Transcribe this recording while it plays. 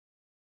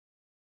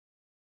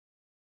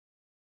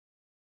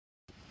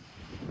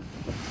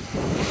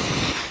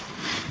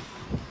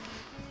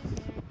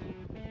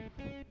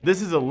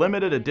This is a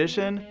limited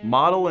edition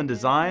model and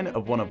design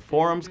of one of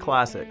Forum's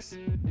classics.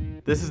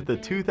 This is the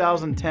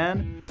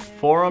 2010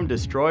 Forum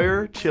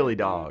Destroyer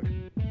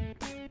Chilidog.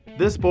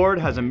 This board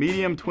has a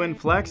medium twin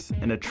flex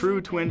and a true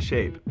twin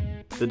shape.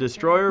 The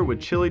Destroyer with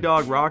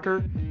Chilidog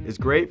Rocker is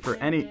great for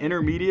any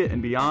intermediate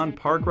and beyond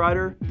park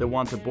rider that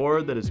wants a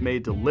board that is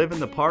made to live in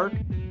the park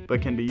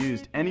but can be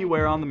used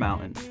anywhere on the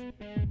mountain.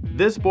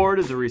 This board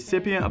is a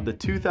recipient of the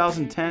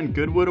 2010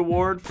 Goodwood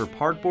Award for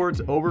park boards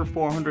over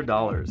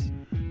 $400.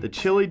 The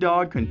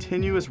Chilidog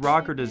continuous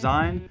rocker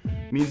design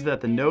means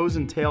that the nose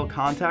and tail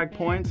contact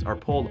points are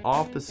pulled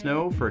off the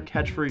snow for a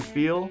catch-free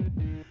feel,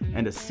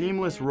 and a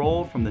seamless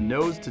roll from the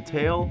nose to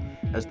tail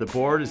as the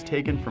board is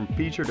taken from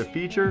feature to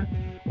feature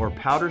or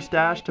powder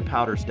stash to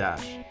powder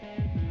stash.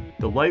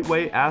 The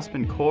lightweight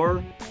aspen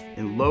core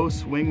and low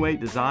swing weight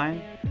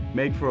design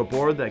make for a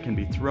board that can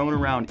be thrown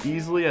around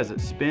easily as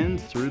it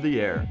spins through the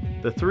air.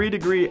 The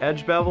 3-degree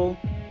edge bevel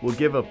will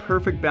give a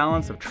perfect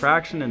balance of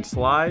traction and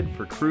slide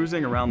for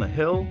cruising around the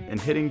hill and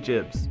hitting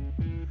jibs.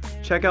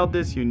 Check out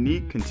this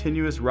unique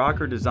continuous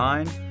rocker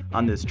design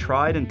on this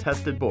tried and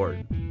tested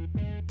board.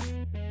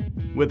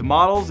 With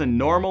models in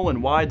normal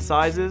and wide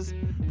sizes,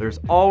 there's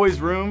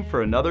always room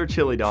for another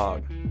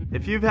Chilidog.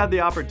 If you've had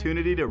the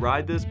opportunity to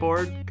ride this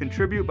board,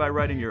 contribute by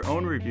writing your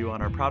own review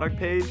on our product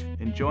page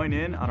and join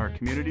in on our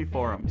community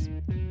forums.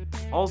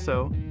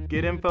 Also,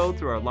 get info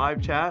through our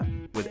live chat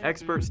with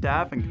expert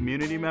staff and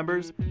community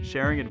members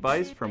sharing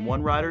advice from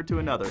one rider to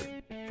another.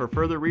 For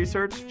further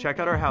research, check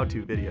out our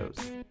how-to videos.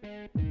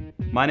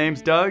 My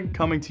name's Doug,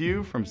 coming to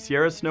you from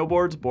Sierra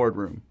Snowboard's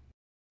boardroom.